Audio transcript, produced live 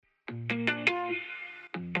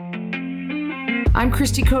I'm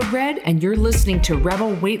Christy Code Red, and you're listening to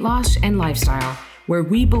Rebel Weight Loss and Lifestyle, where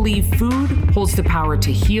we believe food holds the power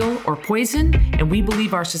to heal or poison, and we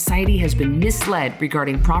believe our society has been misled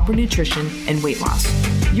regarding proper nutrition and weight loss.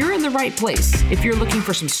 You're in the right place if you're looking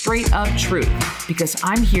for some straight up truth, because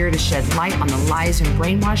I'm here to shed light on the lies and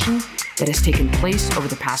brainwashing that has taken place over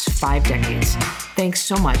the past 5 decades. Thanks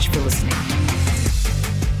so much for listening.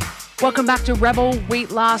 Welcome back to Rebel Weight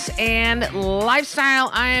Loss and Lifestyle.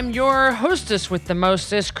 I am your hostess with the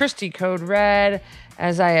mostest, Christy Code Red.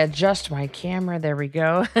 As I adjust my camera, there we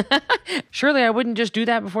go. Surely I wouldn't just do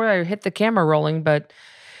that before I hit the camera rolling, but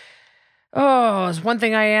there's one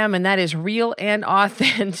thing I am, and that is real and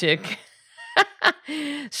authentic.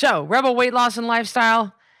 So, Rebel Weight Loss and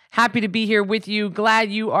Lifestyle, happy to be here with you.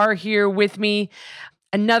 Glad you are here with me.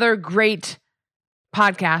 Another great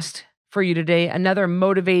podcast for you today. Another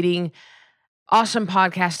motivating, awesome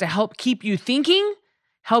podcast to help keep you thinking,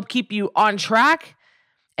 help keep you on track,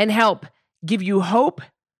 and help give you hope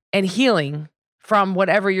and healing from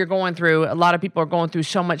whatever you're going through. A lot of people are going through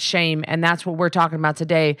so much shame, and that's what we're talking about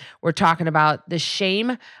today. We're talking about the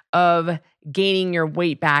shame of gaining your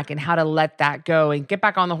weight back and how to let that go and get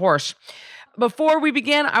back on the horse. Before we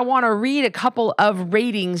begin, I want to read a couple of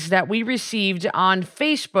ratings that we received on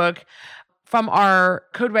Facebook from our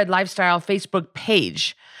Code Red Lifestyle Facebook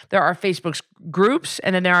page. There are Facebook groups,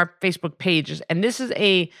 and then there are Facebook pages. And this is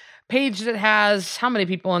a page that has, how many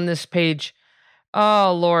people on this page?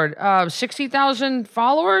 Oh, Lord, 60,000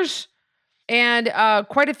 followers and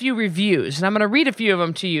quite a few reviews. And I'm going to read a few of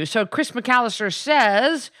them to you. So Chris McAllister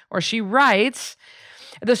says, or she writes,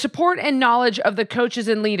 the support and knowledge of the coaches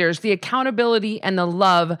and leaders, the accountability and the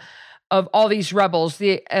love of all these rebels,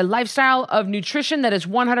 a lifestyle of nutrition that is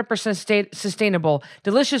 100% sustainable,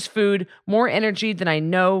 delicious food, more energy than I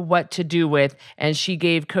know what to do with. And she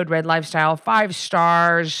gave Code Red Lifestyle 5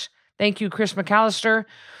 stars. Thank you, Chris McAllister.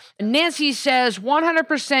 Nancy says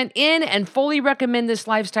 100% in and fully recommend this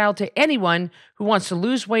lifestyle to anyone who wants to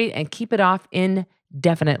lose weight and keep it off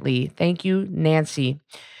indefinitely. Thank you, Nancy.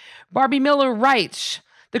 Barbie Miller writes,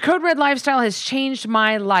 the Code Red Lifestyle has changed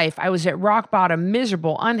my life. I was at rock bottom,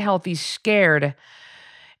 miserable, unhealthy, scared.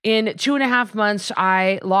 In 2.5 months,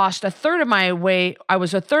 I lost a third of my weight. I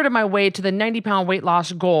was a third of my way to the 90-pound weight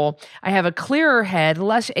loss goal. I have a clearer head,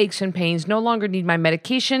 less aches and pains, no longer need my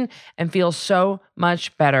medication, and feel so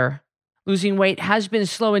much better. Losing weight has been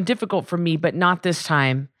slow and difficult for me, but not this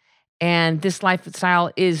time. And this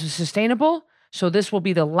lifestyle is sustainable. So this will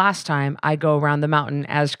be the last time I go around the mountain,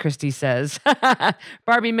 as Christy says.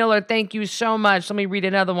 Barbie Miller, thank you so much. Let me read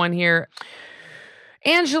another one here.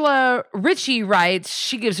 Angela Ritchie writes,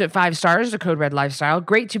 she gives it 5 stars, the Code Red Lifestyle.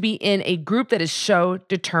 Great to be in a group that is so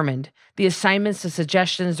determined. The assignments, the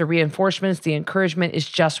suggestions, the reinforcements, the encouragement is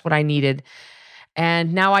just what I needed.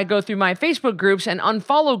 And now I go through my Facebook groups and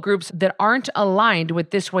unfollow groups that aren't aligned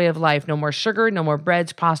with this way of life. No more sugar, no more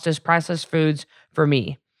breads, pastas, processed foods for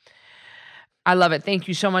me. I love it. Thank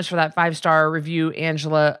you so much for that 5-star review,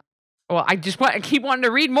 Angela. Well, I keep wanting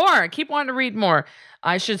to read more.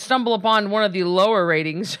 I should stumble upon one of the lower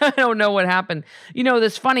ratings. I don't know what happened. You know,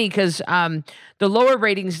 that's funny because the lower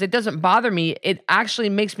ratings, it doesn't bother me. It actually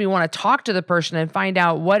makes me want to talk to the person and find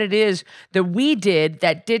out what it is that we did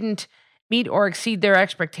that didn't meet or exceed their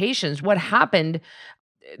expectations. What happened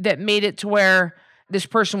that made it to where this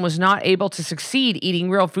person was not able to succeed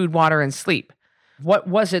eating real food, water, and sleep? What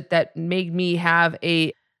was it that made me have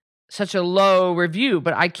such a low review?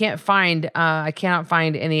 But I cannot find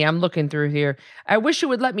any. I'm looking through here. I wish it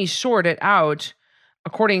would let me sort it out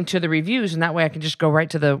according to the reviews, and that way I can just go right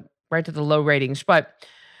to the low ratings. But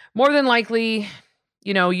more than likely,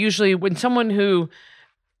 you know, usually when someone who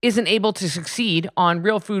isn't able to succeed on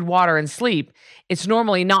real food, water, and sleep, it's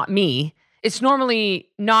normally not me. It's normally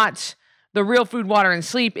not the real food, water, and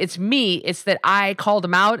sleep. It's me. It's that I called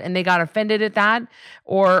them out and they got offended at that,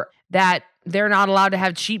 or that they're not allowed to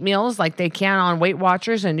have cheat meals like they can on Weight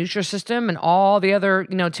Watchers and Nutrisystem and all the other,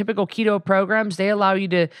 you know, typical keto programs. They allow you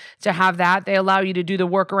to have that. They allow you to do the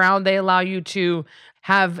workaround. They allow you to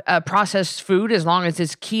have processed food as long as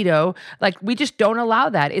it's keto. Like, we just don't allow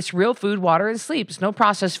that. It's real food, water, and sleep. It's no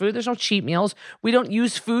processed food. There's no cheat meals. We don't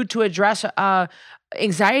use food to address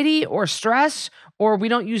anxiety or stress, or we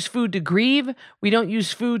don't use food to grieve. We don't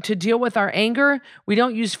use food to deal with our anger. We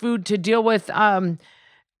don't use food to deal with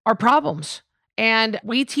our problems. And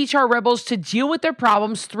we teach our rebels to deal with their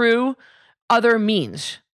problems through other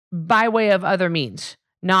means, by way of other means,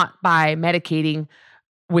 not by medicating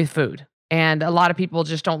with food. And a lot of people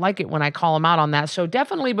just don't like it when I call them out on that. So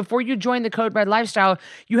definitely, before you join the Code Red Lifestyle,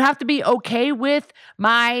 you have to be okay with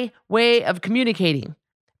my way of communicating.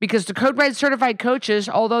 because the Code Red certified coaches,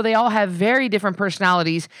 although they all have very different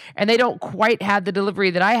personalities and they don't quite have the delivery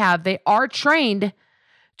that I have, they are trained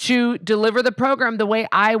to deliver the program the way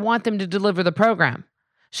I want them to deliver the program.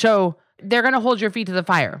 So they're going to hold your feet to the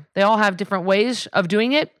fire. They all have different ways of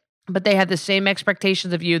doing it, but they have the same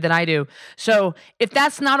expectations of you that I do. So if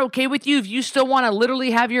that's not okay with you, if you still want to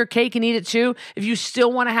literally have your cake and eat it too, if you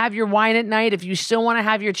still want to have your wine at night, if you still want to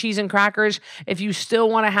have your cheese and crackers, if you still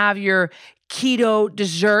want to have your keto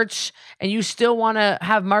desserts, and you still want to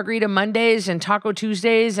have Margarita Mondays and Taco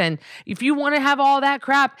Tuesdays, and if you want to have all that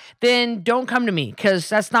crap, then don't come to me, because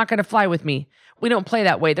that's not going to fly with me. We don't play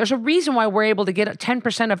that way. There's a reason why we're able to get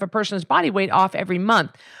 10% of a person's body weight off every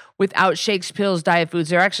month without shakes, pills, diet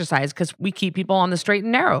foods, or exercise, because we keep people on the straight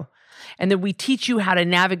and narrow. And then we teach you how to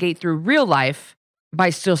navigate through real life by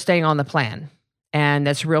still staying on the plan. And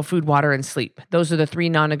that's real food, water, and sleep. Those are the 3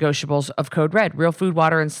 non-negotiables of Code Red: real food,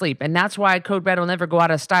 water, and sleep. And that's why Code Red will never go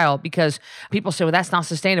out of style, because people say, well, that's not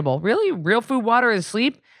sustainable. Really? Real food, water, and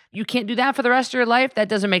sleep? You can't do that for the rest of your life? That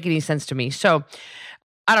doesn't make any sense to me. So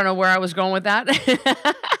I don't know where I was going with that.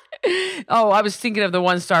 Oh, I was thinking of the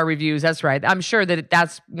 1-star reviews. That's right. I'm sure that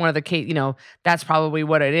that's one of the, that's probably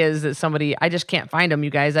what it is, that somebody, I just can't find them,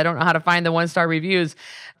 you guys. I don't know how to find the 1-star reviews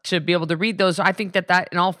to be able to read those. I think that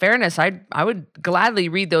in all fairness, I would gladly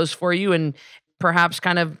read those for you and perhaps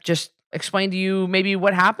kind of just explain to you maybe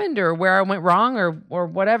what happened or where I went wrong or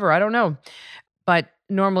whatever. I don't know. But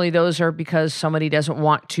normally those are because somebody doesn't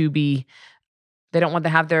want they don't want to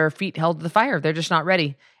have their feet held to the fire. They're just not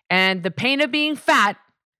ready. And the pain of being fat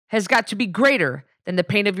has got to be greater than the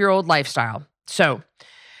pain of your old lifestyle. So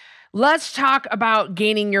let's talk about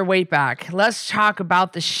gaining your weight back. Let's talk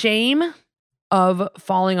about the shame of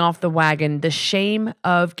falling off the wagon, the shame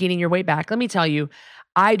of gaining your weight back. Let me tell you,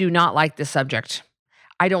 I do not like this subject.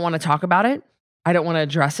 I don't want to talk about it. I don't want to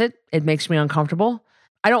address it. It makes me uncomfortable.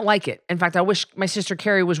 I don't like it. In fact, I wish my sister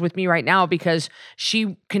Carrie was with me right now, because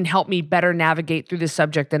she can help me better navigate through this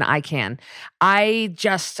subject than I can. I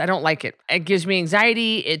don't like it. It gives me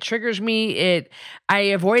anxiety. It triggers me. I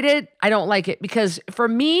avoid it. I don't like it, because for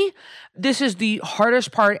me, this is the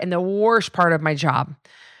hardest part and the worst part of my job.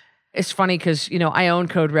 It's funny because, I own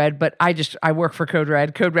Code Red, but I work for Code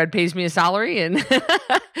Red. Code Red pays me a salary, and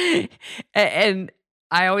and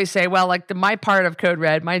I always say, well, like my part of Code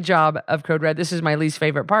Red, my job of Code Red, this is my least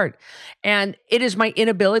favorite part. And it is my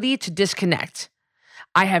inability to disconnect.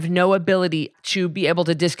 I have no ability to be able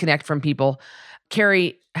to disconnect from people.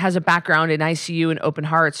 Carrie has a background in ICU and open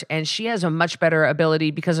hearts, and she has a much better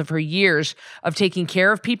ability because of her years of taking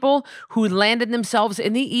care of people who landed themselves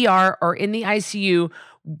in the ER or in the ICU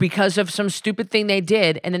because of some stupid thing they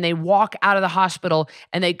did, and then they walk out of the hospital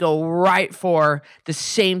and they go right for the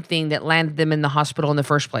same thing that landed them in the hospital in the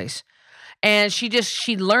first place. And she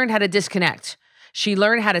learned how to disconnect. She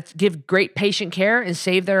learned how to give great patient care and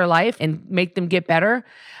save their life and make them get better.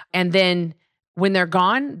 And then when they're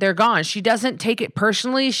gone, they're gone. She doesn't take it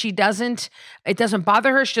personally. It doesn't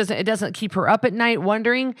bother her. It doesn't keep her up at night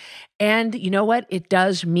wondering. And you know what? It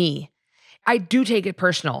does me. I do take it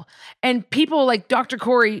personal. And people like Dr.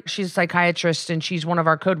 Corey, she's a psychiatrist and she's one of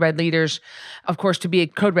our Code Red leaders. Of course, to be a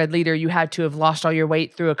Code Red leader, you had to have lost all your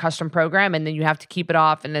weight through a custom program, and then you have to keep it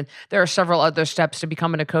off. And then there are several other steps to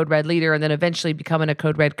becoming a Code Red leader and then eventually becoming a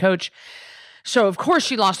Code Red coach. So of course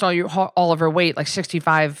she lost all of her weight, like 80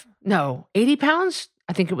 pounds.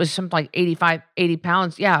 I think it was something like 80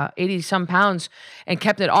 pounds. Yeah, 80 some pounds, and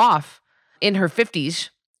kept it off in her 50s,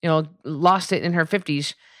 lost it in her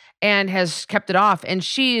 50s. And has kept it off. And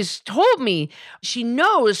she's told me, she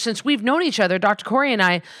knows, since we've known each other, Dr. Corey and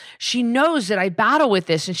I, she knows that I battle with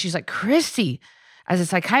this. And she's like, Christy, as a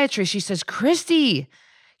psychiatrist, she says, Christy,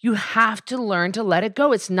 you have to learn to let it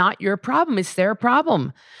go. It's not your problem. It's their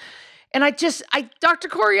problem. And Dr.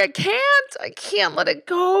 Corey, I can't let it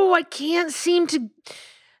go. I can't seem to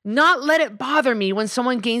not let it bother me when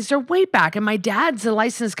someone gains their weight back. And my dad's a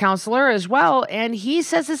licensed counselor as well, and he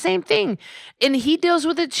says the same thing. And he deals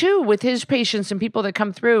with it too, with his patients and people that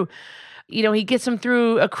come through. He gets them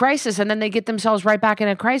through a crisis, and then they get themselves right back in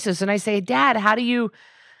a crisis. And I say, Dad, how do you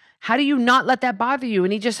not let that bother you?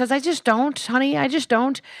 And he just says, I just don't, honey. I just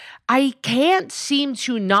don't. I can't seem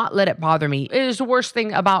to not let it bother me. It is the worst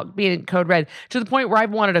thing about being in Code Red, to the point where I've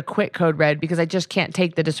wanted to quit Code Red because I just can't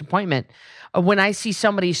take the disappointment. When I see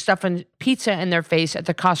somebody stuffing pizza in their face at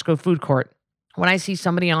the Costco food court, when I see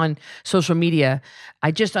somebody on social media,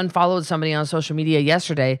 I just unfollowed somebody on social media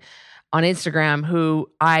yesterday on Instagram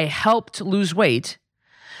who I helped lose weight,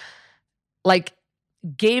 like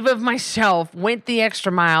gave of myself, went the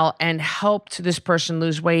extra mile and helped this person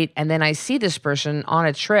lose weight. And then I see this person on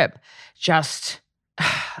a trip just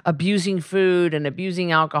abusing food and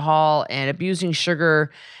abusing alcohol and abusing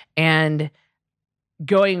sugar and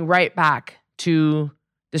going right back to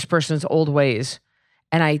this person's old ways.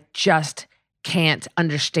 And I just can't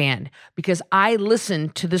understand, because I listen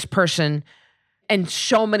to this person and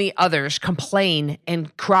so many others complain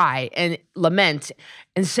and cry and lament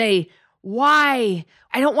and say, why?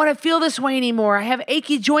 I don't want to feel this way anymore. I have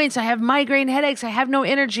achy joints. I have migraine headaches. I have no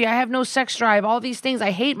energy. I have no sex drive. All these things.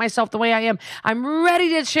 I hate myself the way I am. I'm ready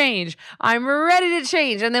to change. I'm ready to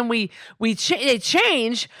change. And then they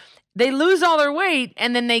change. They lose all their weight,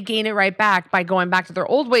 and then they gain it right back by going back to their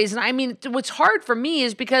old ways. And I mean, what's hard for me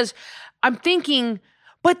is because I'm thinking,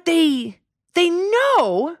 but they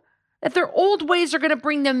know that their old ways are going to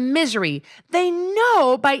bring them misery. They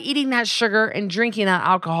know by eating that sugar and drinking that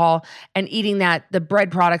alcohol and eating the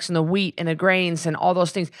bread products and the wheat and the grains and all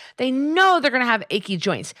those things, they know they're going to have achy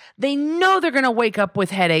joints. They know they're going to wake up with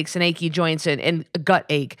headaches and achy joints and gut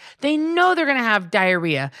ache. They know they're going to have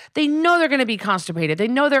diarrhea. They know they're going to be constipated. They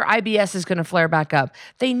know their IBS is going to flare back up.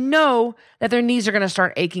 They know that their knees are going to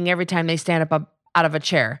start aching every time they stand up out of a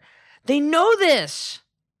chair. They know this,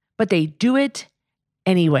 but they do it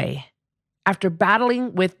anyway. After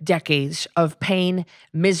battling with decades of pain,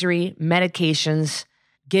 misery, medications,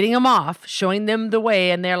 getting them off, showing them the way,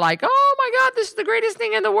 and they're like, oh my God, this is the greatest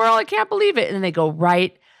thing in the world. I can't believe it. And then they go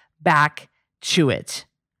right back to it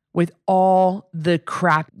with all the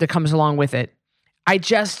crap that comes along with it. I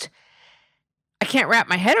can't wrap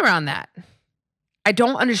my head around that. I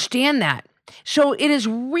don't understand that. So it is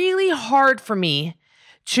really hard for me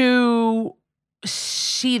to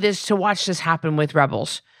see this, to watch this happen with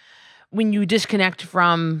Rebels. When you disconnect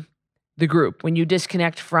from the group, when you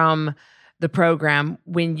disconnect from the program,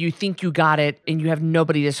 when you think you got it and you have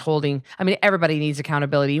nobody that's holding, I mean, everybody needs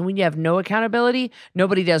accountability. And when you have no accountability,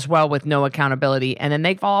 nobody does well with no accountability. And then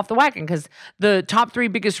they fall off the wagon, because the top 3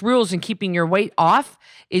 biggest rules in keeping your weight off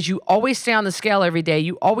is you always stay on the scale every day,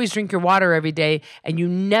 you always drink your water every day, and you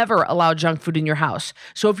never allow junk food in your house.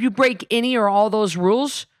 So if you break any or all those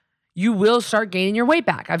rules, you will start gaining your weight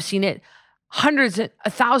back. I've seen it hundreds and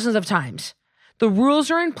thousands of times. The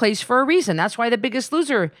rules are in place for a reason. That's why the Biggest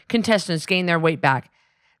Loser contestants gain their weight back.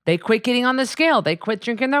 They quit getting on the scale. They quit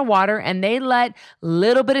drinking their water, and they let a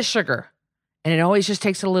little bit of sugar, and it always just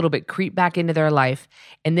takes a little bit, creep back into their life.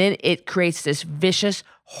 And then it creates this vicious,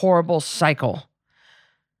 horrible cycle.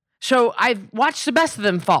 So I've watched the best of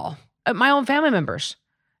them fall, my own family members.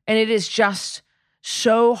 And it is just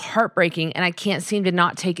so heartbreaking, and I can't seem to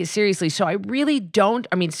not take it seriously. So I really don't,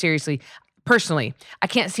 seriously, personally, I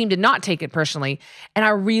can't seem to not take it personally. And I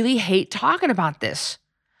really hate talking about this.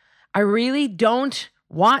 I really don't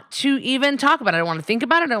want to even talk about it. I don't want to think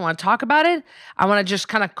about it. I don't want to talk about it. I want to just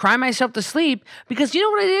kind of cry myself to sleep, because you know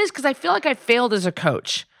what it is? Because I feel like I failed as a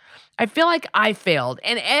coach. I feel like I failed.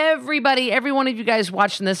 And every one of you guys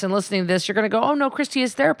watching this and listening to this, you're going to go, oh no, Christy,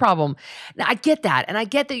 it's their problem. Now, I get that. And I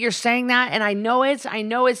get that you're saying that. And I know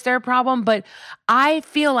it's their problem, but I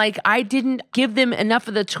feel like I didn't give them enough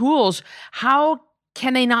of the tools. How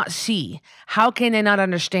can they not see? How can they not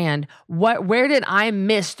understand? Where did I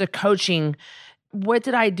miss the coaching? What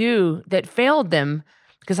did I do that failed them?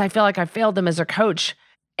 Because I feel like I failed them as a coach,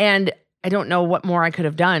 and I don't know what more I could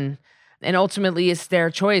have done. And ultimately, it's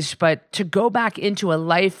their choice. But to go back into a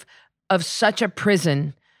life of such a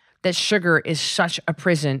prison, that sugar is such a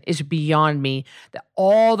prison, is beyond me. That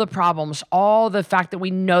all the problems, all the fact that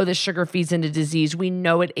we know that sugar feeds into disease, we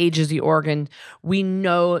know it ages the organ, we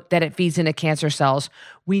know that it feeds into cancer cells,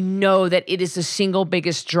 we know that it is the single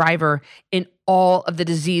biggest driver in all of the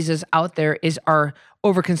diseases out there is our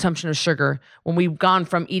overconsumption of sugar. When we've gone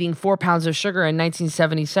from eating 4 pounds of sugar in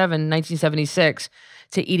 1976,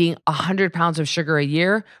 to eating 100 pounds of sugar a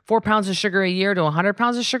year, 4 pounds of sugar a year to 100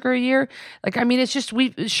 pounds of sugar a year. It's just,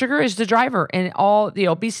 sugar is the driver, and all the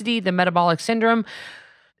obesity, the metabolic syndrome,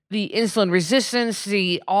 the insulin resistance,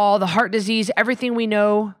 all the heart disease, everything we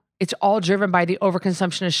know, it's all driven by the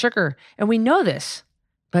overconsumption of sugar. And we know this,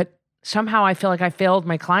 but somehow I feel like I failed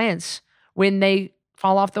my clients when they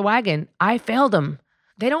fall off the wagon. I failed them.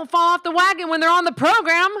 They don't fall off the wagon when they're on the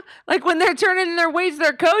program, like when they're turning in their weights to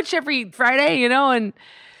their coach every Friday, and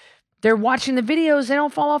they're watching the videos, they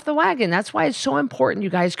don't fall off the wagon. That's why it's so important,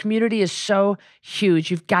 you guys. Community is so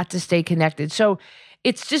huge. You've got to stay connected. So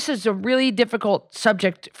it's a really difficult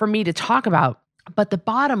subject for me to talk about. But the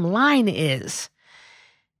bottom line is,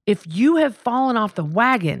 if you have fallen off the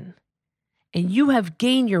wagon and you have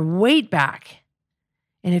gained your weight back,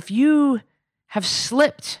 and if you have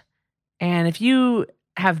slipped, and if you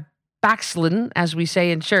have backslidden, as we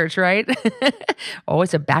say in church, right? Oh,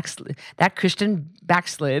 it's a backslid. That Christian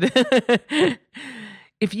backslid.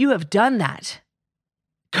 If you have done that,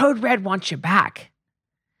 Code Red wants you back.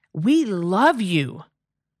 We love you.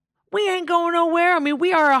 We ain't going nowhere. I mean,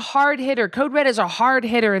 we are a hard hitter. Code Red is a hard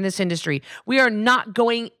hitter in this industry. We are not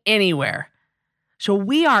going anywhere. So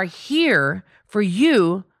we are here for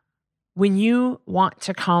you when you want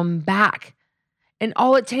to come back. And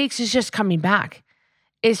all it takes is just coming back.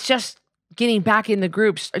 It's just getting back in the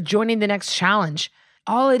groups, joining the next challenge.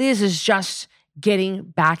 All it is just getting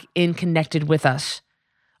back in connected with us.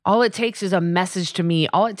 All it takes is a message to me.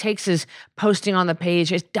 All it takes is posting on the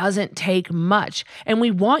page. It doesn't take much. And we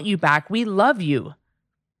want you back. We love you.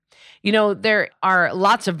 You know, there are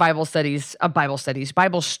lots of Bible stories about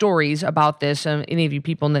this. Any of you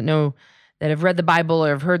people that have read the Bible or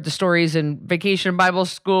have heard the stories in vacation Bible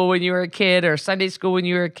school when you were a kid or Sunday school when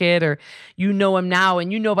you were a kid, or you know him now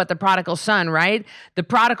and you know about the prodigal son, right? The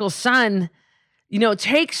prodigal son,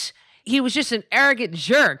 he was just an arrogant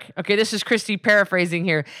jerk. Okay, this is Christy paraphrasing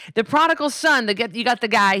here. The prodigal son, you got the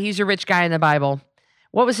guy, he's a rich guy in the Bible.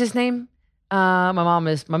 What was his name? My mom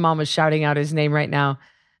is shouting out his name right now.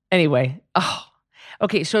 Anyway,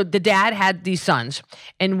 okay, so the dad had these sons,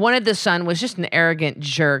 and one of the son was just an arrogant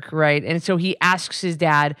jerk, right? And so he asks his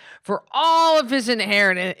dad for all of his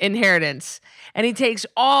inheritance, and he takes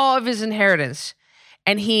all of his inheritance,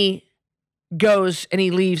 and he goes and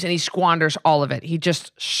he leaves and he squanders all of it. He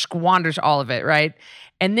just squanders all of it, right?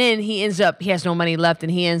 And then he has no money left,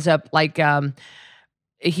 and he ends up like,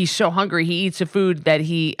 he's so hungry, he eats the food that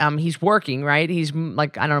he's working, right? He's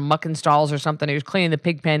like, I don't know, mucking stalls or something. He was cleaning the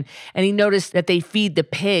pig pen, and he noticed that they feed the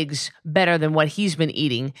pigs better than what he's been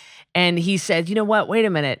eating. And he said, you know what? Wait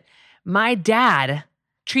a minute. My dad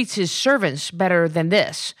treats his servants better than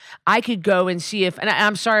this. I could go and see if, and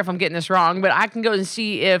I'm sorry if I'm getting this wrong, but I can go and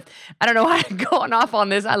see if, I don't know why I'm going off on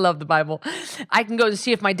this. I love the Bible. I can go and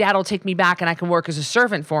see if my dad will take me back and I can work as a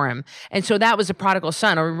servant for him. And so that was the prodigal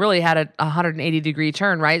son, or really had a 180-degree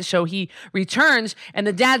turn, right? So he returns, and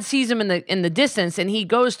the dad sees him in the distance, and he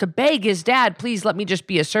goes to beg his dad, please let me just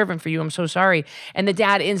be a servant for you. I'm so sorry. And the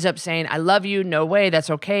dad ends up saying, I love you. No way.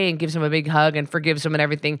 That's okay. And gives him a big hug and forgives him and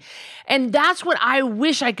everything. And that's what I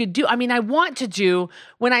wish I could do. I mean, I want to do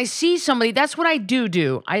when I see somebody. That's what I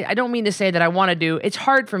do. I don't mean to say that I want to do. It's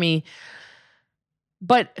hard for me,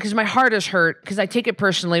 but because my heart is hurt, because I take it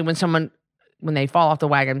personally when they fall off the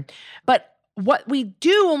wagon. But what we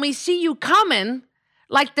do when we see you coming,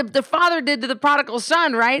 like the father did to the prodigal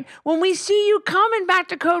son, right? When we see you coming back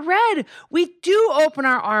to Code Red, we do open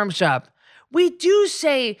our arms up. We do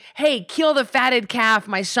say, hey, kill the fatted calf,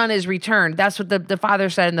 my son is returned. That's what the father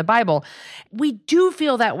said in the Bible. We do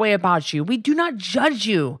feel that way about you. We do not judge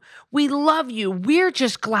you. We love you. We're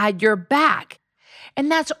just glad you're back.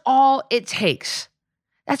 And that's all it takes.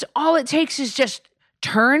 That's all it takes is just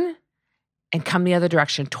turn and come the other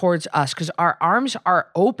direction towards us, because our arms are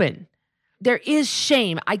open. There is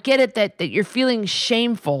shame. I get it that you're feeling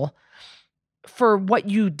shameful for what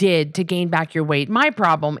you did to gain back your weight. My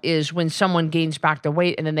problem is when someone gains back the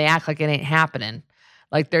weight and then they act like it ain't happening.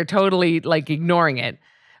 Like they're totally like ignoring it.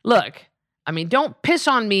 Look, I mean, don't piss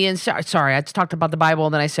on me and sorry, I just talked about the Bible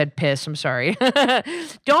and then I said piss. I'm sorry.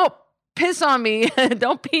 Don't piss on me.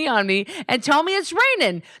 Don't pee on me and tell me it's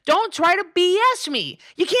raining. Don't try to BS me.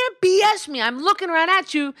 You can't BS me. I'm looking right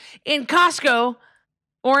at you in Costco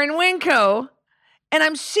or in Winco, and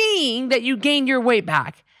I'm seeing that you gained your weight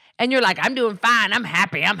back. And you're like, I'm doing fine. I'm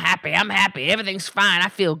happy. Everything's fine. I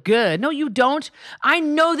feel good. No, you don't. I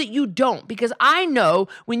know that you don't, because I know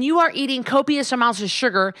when you are eating copious amounts of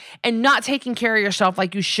sugar and not taking care of yourself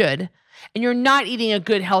like you should, and you're not eating a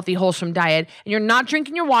good, healthy, wholesome diet, and you're not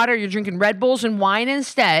drinking your water, you're drinking Red Bulls and wine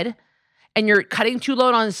instead, and you're cutting too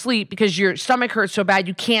low on sleep because your stomach hurts so bad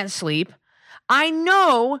you can't sleep. I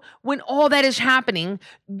know when all that is happening,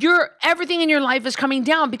 everything in your life is coming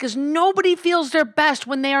down, because nobody feels their best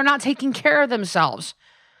when they are not taking care of themselves.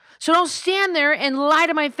 So don't stand there and lie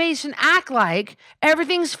to my face and act like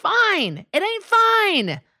everything's fine. It ain't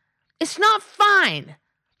fine. It's not fine,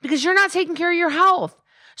 because you're not taking care of your health.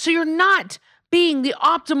 So you're not being the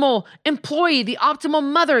optimal employee, the optimal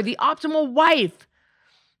mother, the optimal wife,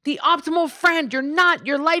 the optimal friend.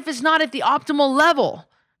 Your life is not at the optimal level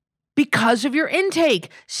because of your intake.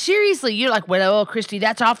 Seriously, you're like, well, Christy,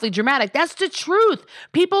 that's awfully dramatic. That's the truth.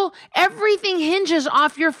 People, everything hinges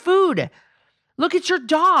off your food. Look at your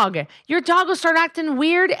dog. Your dog will start acting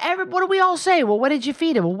weird. What do we all say? Well, what did you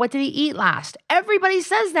feed him? Well, what did he eat last? Everybody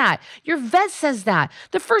says that. Your vet says that.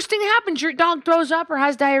 The first thing happens, your dog throws up or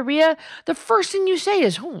has diarrhea. The first thing you say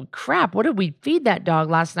is, holy crap, what did we feed that dog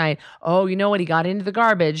last night? Oh, you know what? He got into the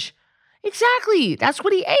garbage. Exactly. That's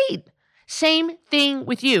what he ate. Same thing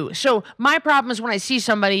with you. So my problem is when I see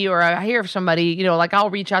somebody or I hear of somebody, like I'll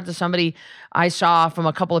reach out to somebody I saw from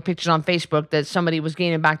a couple of pictures on Facebook that somebody was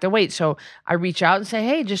gaining back their weight. So I reach out and say,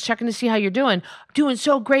 hey, just checking to see how you're doing. Doing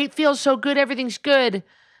so great, feels so good, everything's good.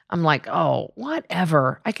 I'm like, oh,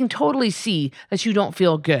 whatever. I can totally see that you don't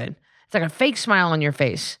feel good. It's like a fake smile on your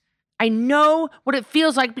face. I know what it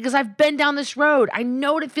feels like because I've been down this road. I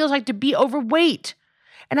know what it feels like to be overweight.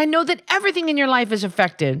 And I know that everything in your life is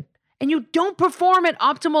affected. And you don't perform at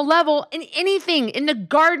optimal level in anything, in the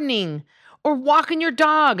gardening or walking your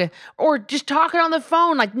dog or just talking on the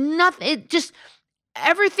phone. Like nothing,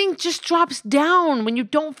 everything just drops down when you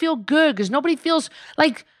don't feel good because nobody feels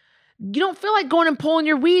like, you don't feel like going and pulling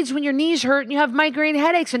your weeds when your knees hurt and you have migraine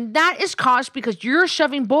headaches. And that is caused because you're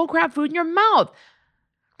shoving bullcrap food in your mouth.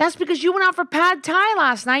 That's because you went out for pad thai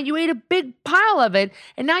last night. You ate a big pile of it.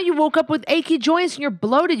 And now you woke up with achy joints and you're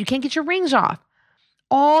bloated. You can't get your rings off.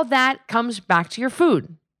 All that comes back to your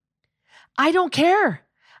food. I don't care.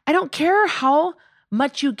 I don't care how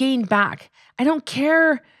much you gained back. I don't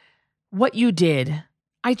care what you did.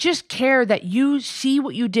 I just care that you see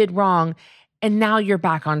what you did wrong and now you're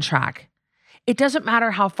back on track. It doesn't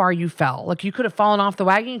matter how far you fell. Like you could have fallen off the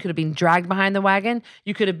wagon. You could have been dragged behind the wagon.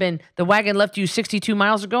 You could have been, the wagon left you 62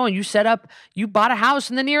 miles ago and you bought a house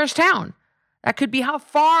in the nearest town. That could be how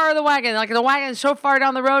far the wagon is so far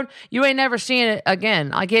down the road, you ain't never seeing it again.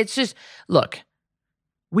 Like it's just, look,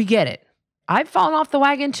 we get it. I've fallen off the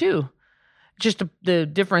wagon too. Just the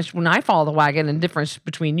difference when I fall off the wagon and the difference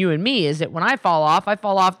between you and me is that when I fall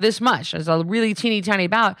off this much. It's a really teeny tiny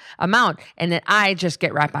amount and then I just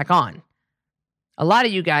get right back on. A lot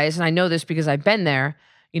of you guys, and I know this because I've been there,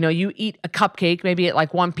 you eat a cupcake maybe at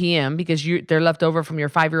like 1 p.m. because they're left over from your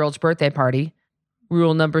 5-year-old's birthday party.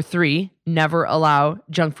 Rule number 3, never allow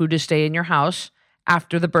junk food to stay in your house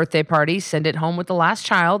after the birthday party. Send it home with the last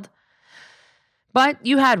child. But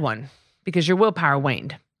you had one because your willpower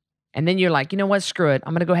waned. And then you're like, you know what? Screw it.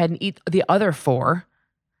 I'm going to go ahead and eat the other 4.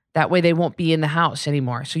 That way they won't be in the house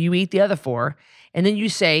anymore. So you eat the other 4. And then you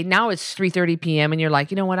say, now it's 3:30 p.m. And you're like,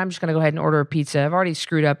 you know what? I'm just going to go ahead and order a pizza. I've already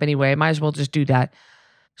screwed up anyway. Might as well just do that.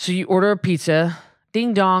 So you order a pizza.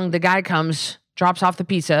 Ding dong. The guy comes, drops off the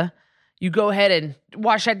pizza. You go ahead and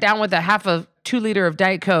wash that down with a half a 2-liter of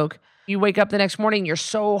Diet Coke. You wake up the next morning, you're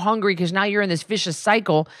so hungry because now you're in this vicious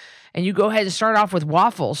cycle. And you go ahead and start off with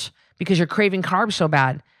waffles because you're craving carbs so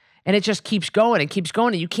bad. And it just keeps going and keeps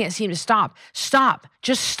going and you can't seem to stop. Stop.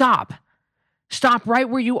 Just stop. Stop right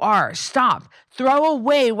where you are. Stop. Throw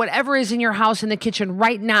away whatever is in your house in the kitchen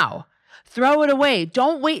right now. Throw it away.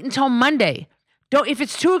 Don't wait until Monday. If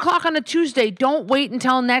it's 2:00 on a Tuesday, don't wait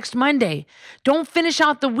until next Monday. Don't finish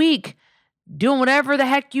out the week doing whatever the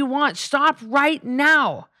heck you want. Stop right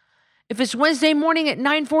now. If it's Wednesday morning at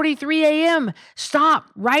 9:43 a.m., stop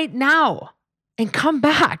right now and come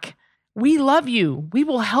back. We love you. We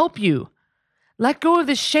will help you. Let go of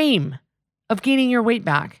the shame of gaining your weight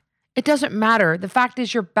back. It doesn't matter. The fact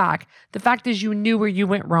is you're back. The fact is you knew where you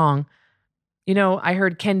went wrong. I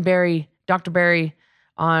heard Dr. Barry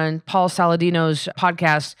on Paul Saladino's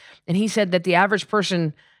podcast, and he said that the average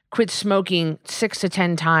person quits smoking 6 to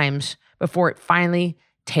 10 times before it finally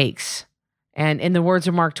takes. And in the words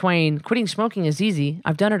of Mark Twain, quitting smoking is easy.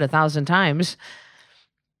 I've done it 1,000 times.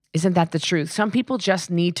 Isn't that the truth? Some people just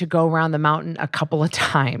need to go around the mountain a couple of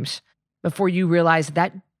times before you realize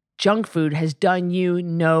that junk food has done you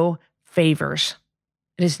no favors.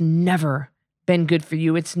 It has never been good for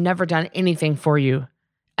you. It's never done anything for you,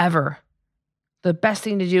 ever. The best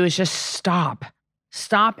thing to do is just stop.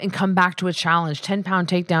 Stop and come back to a challenge.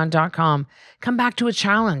 10poundtakedown.com. Come back to a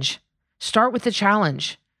challenge. Start with the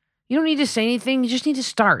challenge. You don't need to say anything. You just need to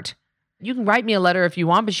start. You can write me a letter if you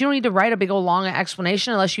want, but you don't need to write a big old long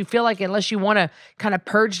explanation unless you want to kind of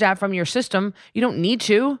purge that from your system. You don't need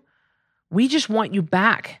to. We just want you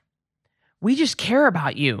back. We just care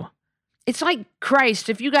about you. It's like Christ.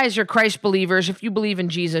 If you guys are Christ believers, if you believe in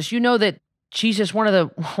Jesus, you know that Jesus, one of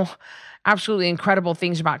the absolutely incredible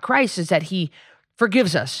things about Christ is that he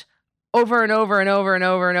forgives us over and over and over and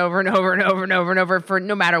over and over and over and over and over and over for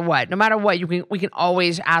no matter what. No matter what, we can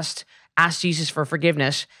always ask Jesus for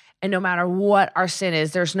forgiveness. And no matter what our sin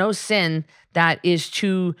is, there's no sin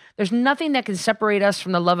there's nothing that can separate us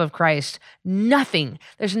from the love of Christ. Nothing.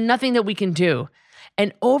 There's nothing that we can do.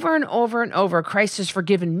 And over and over, Christ has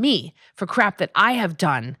forgiven me for crap that I have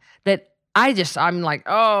done that I'm like,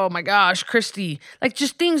 oh my gosh, Christy, like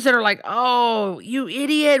just things that are like, oh, you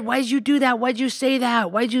idiot. Why'd you do that? Why'd you say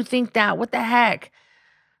that? Why'd you think that? What the heck?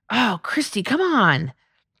 Oh, Christy, come on.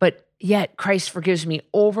 But yet Christ forgives me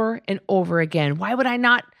over and over again. Why would I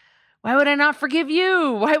not Why would I not forgive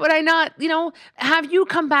you? Why would I not, have you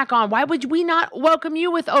come back on? Why would we not welcome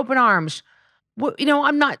you with open arms? Well,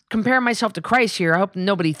 I'm not comparing myself to Christ here. I hope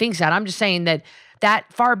nobody thinks that. I'm just saying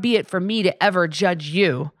that far be it from me to ever judge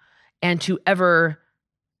you and to ever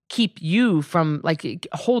keep you from,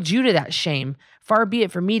 hold you to that shame. Far be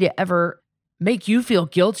it from me to ever make you feel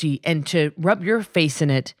guilty and to rub your face in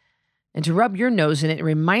it and to rub your nose in it and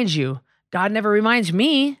remind you. God never reminds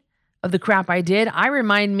me of the crap I did. I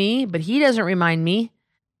remind me, but he doesn't remind me.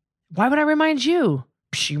 Why would I remind you?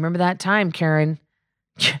 You remember that time, Karen?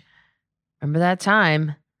 Remember that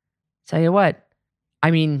time? Tell you what,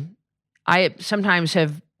 I sometimes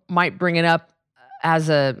might bring it up as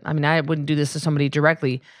I wouldn't do this to somebody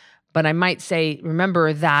directly, but I might say,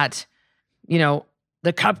 remember that,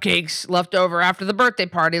 the cupcakes left over after the birthday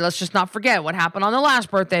party. Let's just not forget what happened on the last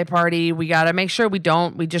birthday party. We got to make sure we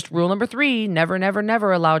just rule number 3, never, never,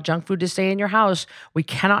 never allow junk food to stay in your house. We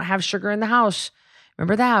cannot have sugar in the house.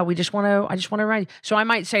 Remember that? I just want to remind you. So I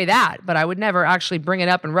might say that, but I would never actually bring it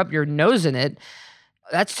up and rub your nose in it.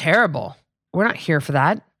 That's terrible. We're not here for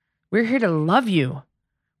that. We're here to love you.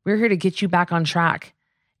 We're here to get you back on track.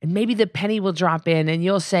 And maybe the penny will drop in and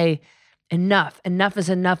you'll say, enough is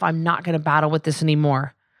enough. I'm not going to battle with this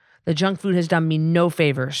anymore. The junk food has done me no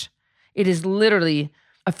favors. It is literally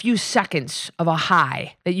a few seconds of a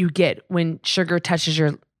high that you get when sugar touches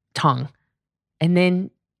your tongue. And then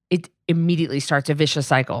it immediately starts a vicious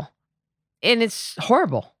cycle. And it's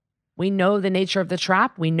horrible. We know the nature of the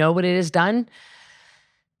trap. We know what it has done.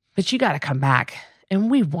 But you got to come back. And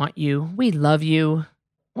we want you. We love you.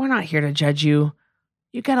 We're not here to judge you.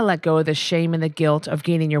 You got to let go of the shame and the guilt of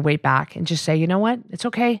gaining your weight back and just say, you know what? It's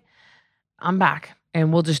okay. I'm back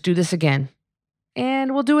and we'll just do this again.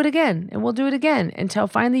 And we'll do it again and we'll do it again until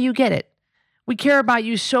finally you get it. We care about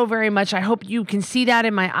you so very much. I hope you can see that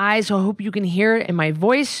in my eyes. I hope you can hear it in my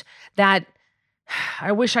voice that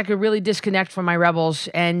I wish I could really disconnect from my rebels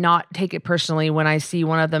and not take it personally when I see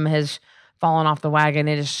one of them has fallen off the wagon.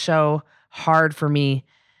 It is so hard for me.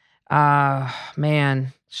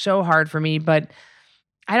 Man, so hard for me. But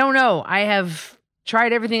I don't know. I have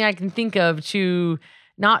tried everything I can think of to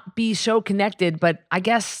not be so connected, but I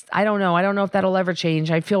guess, I don't know. I don't know if that'll ever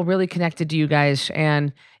change. I feel really connected to you guys,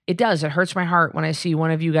 and it does. It hurts my heart when I see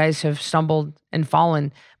one of you guys have stumbled and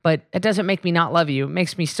fallen, but it doesn't make me not love you. It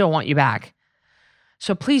makes me still want you back.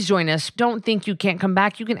 So please join us. Don't think you can't come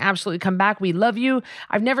back. You can absolutely come back. We love you.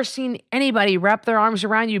 I've never seen anybody wrap their arms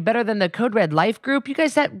around you better than the Code Red Life group. You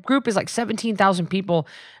guys, that group is like 17,000 people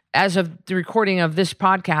as of the recording of this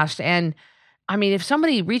podcast. And if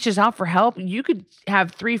somebody reaches out for help, you could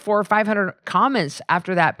have 300, 400, 500 comments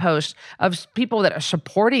after that post of people that are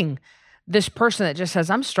supporting this person that just says,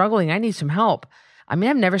 I'm struggling. I need some help. I've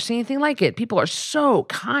never seen anything like it. People are so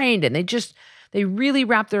kind and they really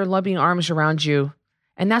wrap their loving arms around you.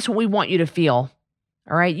 And that's what we want you to feel.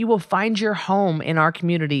 All right. You will find your home in our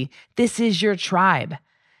community. This is your tribe.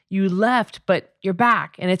 You left, but you're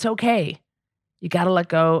back and it's okay. You got to let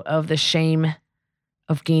go of the shame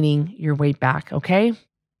of gaining your weight back, okay?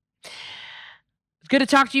 It's good to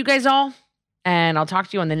talk to you guys all, and I'll talk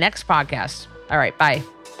to you on the next podcast. All right, bye.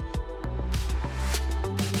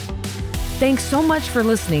 Thanks so much for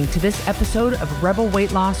listening to this episode of Rebel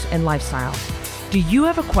Weight Loss and Lifestyle. Do you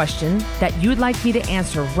have a question that you'd like me to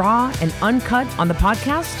answer raw and uncut on the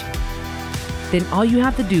podcast? Then all you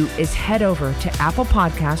have to do is head over to Apple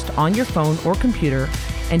Podcast on your phone or computer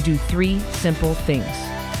and do 3 simple things.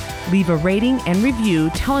 Leave a rating and review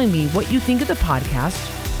telling me what you think of the podcast.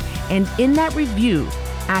 And in that review,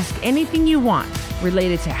 ask anything you want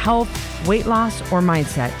related to health, weight loss, or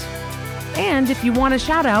mindset. And if you want a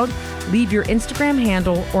shout out, leave your Instagram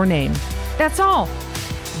handle or name. That's all.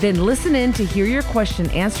 Then listen in to hear your question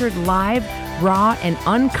answered live, raw, and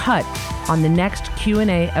uncut on the next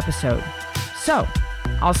Q&A episode. So,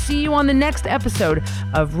 I'll see you on the next episode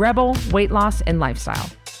of Rebel Weight Loss and Lifestyle.